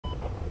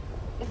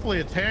Hopefully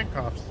it's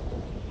handcuffs.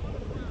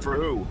 For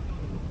who?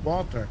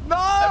 Walter. No!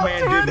 That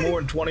man did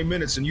more in 20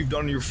 minutes than you've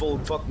done in your full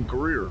fucking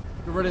career.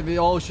 You're ready. They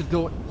all should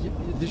do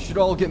it. They should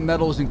all get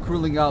medals,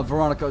 including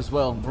Veronica as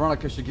well.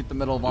 Veronica should get the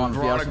Medal of Honor.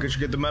 Veronica should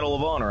get the Medal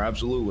of Honor,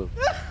 absolutely.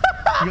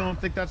 You don't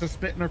think that's a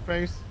spit in her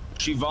face?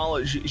 She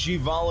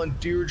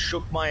volunteered,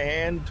 shook my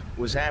hand,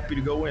 was happy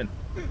to go in.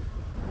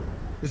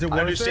 Is it I worth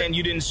understand it?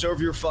 you didn't serve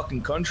your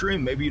fucking country.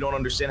 Maybe you don't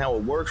understand how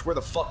it works. Where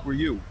the fuck were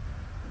you?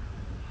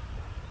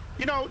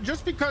 You know,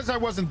 just because I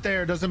wasn't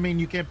there doesn't mean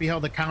you can't be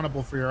held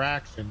accountable for your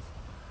actions.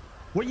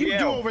 What you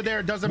do over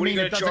there doesn't mean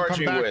it doesn't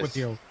come back with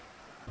you.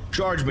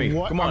 Charge me.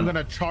 What Come on. I'm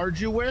gonna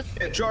charge you with?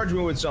 Yeah, charge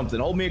me with something.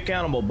 Hold me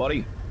accountable,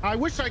 buddy. I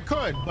wish I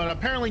could, but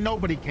apparently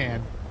nobody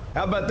can.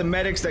 How about the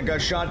medics that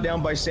got shot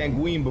down by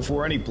Sanguine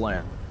before any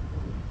plan?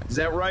 Is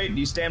that right? Do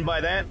you stand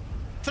by that?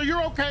 So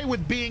you're okay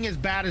with being as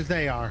bad as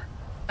they are?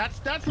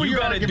 That's what you your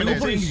gotta argument do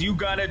is. things you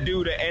gotta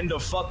do to end a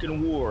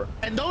fucking war.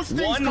 And those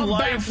things come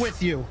back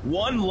with you.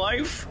 One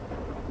life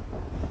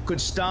could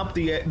stop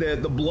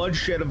the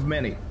bloodshed of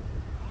many.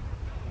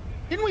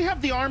 Didn't we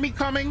have the army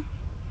coming?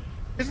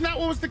 Isn't that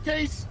what was the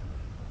case?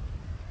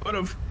 Could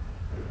have.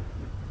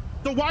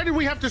 So why did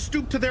we have to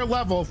stoop to their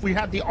level if we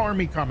had the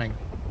army coming?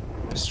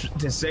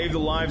 To save the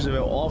lives of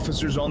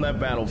officers on that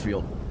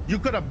battlefield. You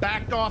could have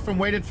backed off and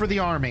waited for the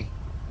army.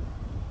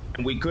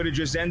 And we could have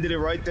just ended it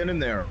right then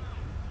and there.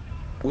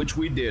 Which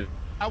we did.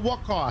 At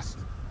what cost?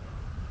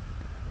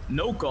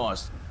 No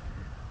cost.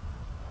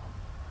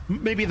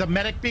 Maybe the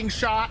medic being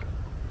shot?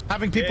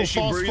 Having people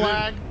false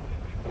flag?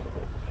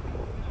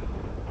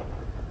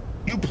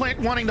 You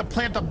wanting to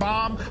plant a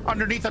bomb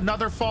underneath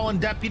another fallen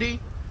deputy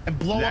and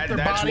blow up their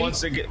body? That's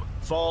once again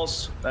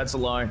false. That's a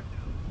lie.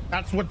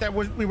 That's what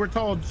we were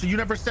told. So you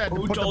never said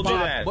Who to put told the bomb.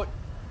 you that? What?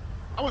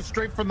 I was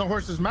straight from the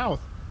horse's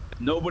mouth.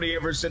 Nobody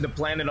ever said to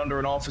plant it under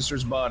an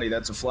officer's body.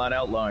 That's a flat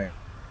out lie.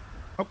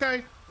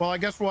 Okay. Well, I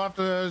guess we'll have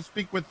to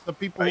speak with the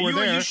people who were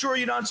there. Are you sure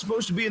you're not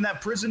supposed to be in that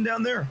prison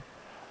down there?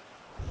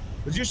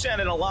 Because you're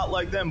sounding a lot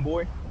like them,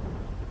 boy.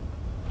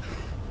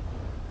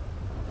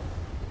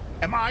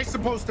 Am I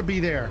supposed to be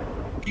there?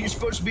 You're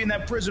supposed to be in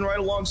that prison right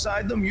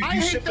alongside them. I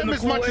hate them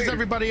as much as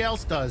everybody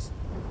else does.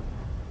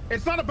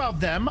 It's not about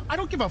them. I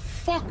don't give a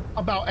fuck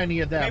about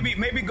any of them.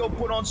 Maybe go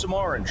put on some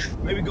orange.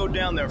 Maybe go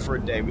down there for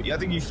a day. I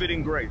think you fit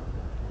in great.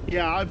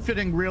 Yeah, I'm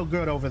fitting real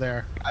good over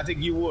there. I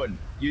think you would.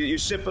 You're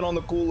sipping on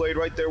the Kool-Aid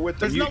right there with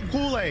them. There's no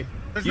Kool-Aid.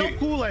 There's no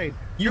Kool-Aid.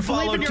 You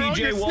follow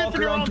TJ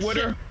Walker on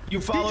Twitter?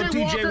 You follow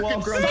TJ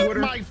Walker on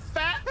Twitter? My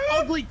fat,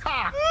 ugly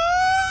cock.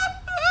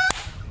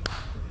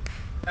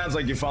 Sounds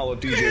like you follow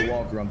TJ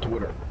Walker on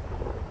Twitter.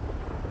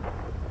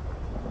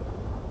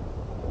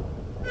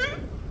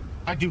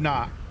 I do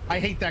not. I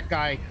hate that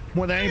guy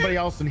more than anybody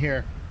else in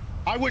here.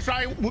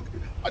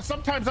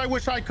 Sometimes I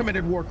wish I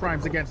committed war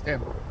crimes against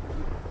him.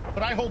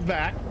 But I hold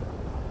back.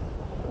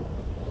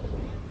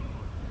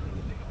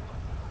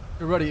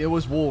 You're ready. It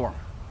was war.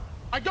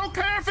 I don't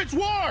care if it's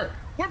war.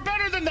 We're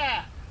better than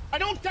that.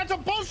 That's a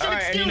bullshit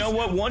excuse. And you know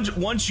what?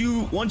 Once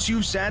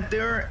you sat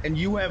there and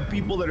you have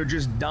people that are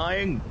just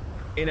dying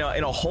in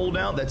a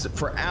holdout that's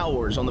for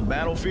hours on the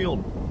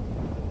battlefield,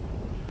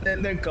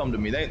 then come to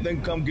me.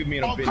 Then come give me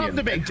an opinion. Come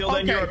to me. Until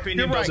then, your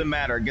opinion doesn't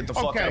matter. Get the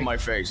fuck out of my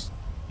face.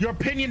 Your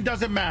opinion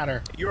doesn't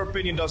matter. Your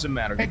opinion doesn't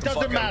matter. It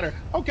doesn't matter.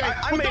 Okay.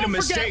 I made a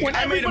mistake.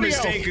 I made a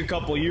mistake a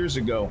couple years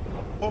ago.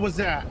 What was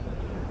that?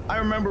 I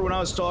remember when I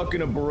was talking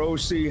to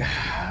Barossi,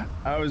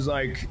 I was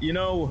like, you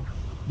know,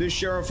 this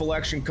sheriff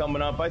election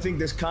coming up, I think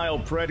this Kyle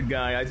Pred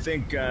guy, I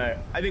think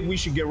we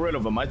should get rid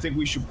of him. I think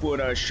we should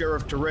put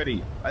Sheriff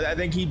Toretti. I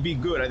think he'd be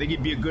good. I think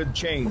he'd be a good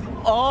chang.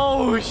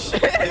 Oh,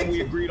 shit. And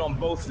we agreed on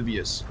both of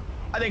you.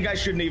 I think I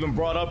shouldn't even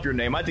brought up your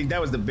name. I think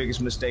that was the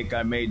biggest mistake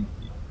I made.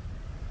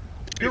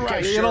 You're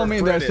right. You don't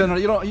mean that, Senator.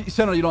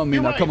 You don't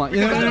mean that. Come on.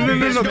 No.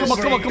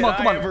 Come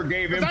on. I ever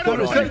gave input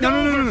on.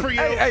 No.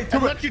 Hey, to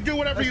let you do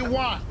whatever you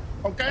want.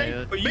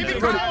 Okay? But maybe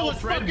Kyle was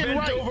fucking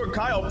right.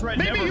 Kyle Pred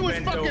maybe never he was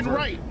bent fucking over.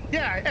 right.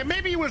 Yeah, and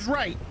maybe he was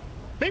right.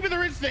 Maybe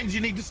there is things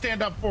you need to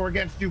stand up for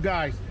against you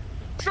guys.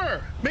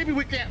 Sure, maybe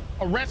we can't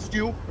arrest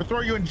you or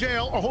throw you in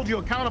jail or hold you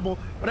accountable,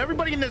 but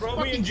everybody in this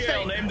fucking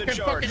state can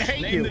fucking hate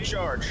you. Name the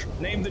charge.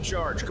 Name the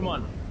charge. Come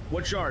on.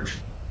 What charge?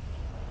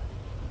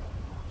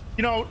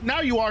 You know,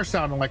 now you are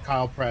sounding like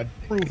Kyle Pred.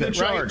 Prove the it,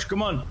 charge. Right?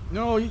 Come on.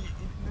 No,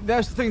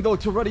 that's the thing, though,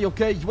 Toretti,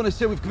 okay? You want to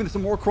say we've committed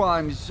some war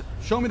crimes.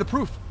 Show me the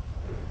proof.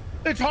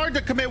 It's hard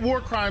to commit war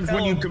crimes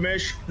when you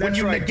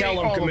negate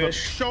all of them.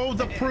 Show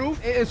the proof.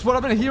 It's what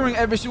I've been hearing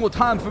every single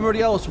time from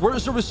everybody else.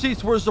 Where's the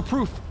receipts? Where's the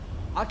proof?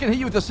 I can hit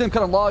you with the same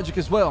kind of logic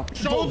as well.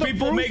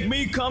 People make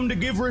me come to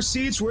give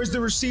receipts. Where's the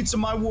receipts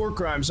of my war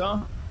crimes, huh?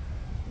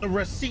 The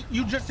receipt?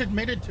 You just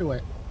admitted to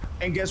it.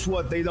 And guess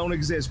what? They don't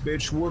exist,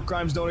 bitch. War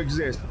crimes don't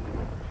exist.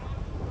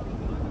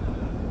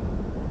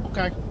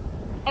 Okay.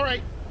 All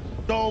right.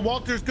 So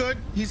Walter's good?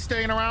 He's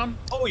staying around?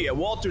 Oh yeah,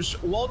 Walter's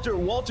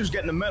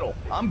getting a medal.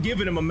 I'm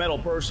giving him a medal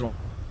personal.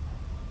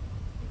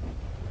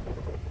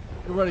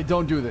 Toretti,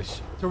 don't do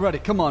this.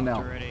 Toretti, come on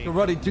now.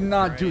 Toretti, do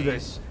not do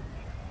this.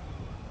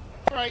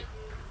 All right.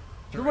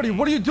 Toretti,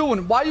 what are you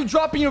doing? Why are you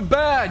dropping your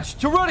badge?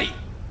 Toretti!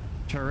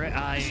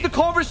 This is the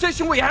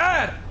conversation we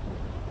had.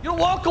 You don't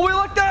walk away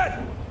like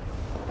that.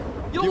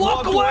 You don't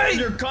walk away. In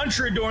your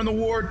country during the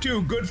war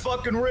too. Good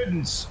fucking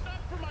riddance.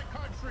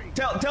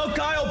 Tell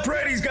Kyle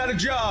Pratt he's got a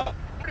job.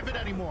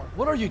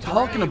 What are you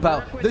talking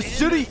about? The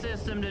city.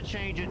 System to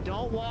change it.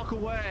 Don't walk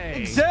away.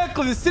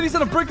 Exactly. The city's on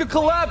the brink of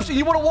collapse. And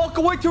you want to walk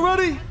away,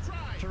 Toretti?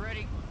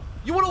 Toretti.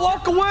 You want to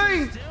walk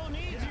away?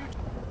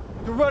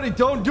 Toretti,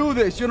 don't do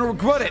this. You're gonna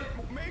regret it.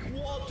 Make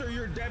Walter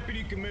your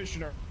deputy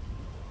commissioner.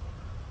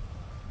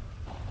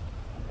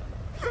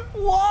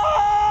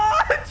 What?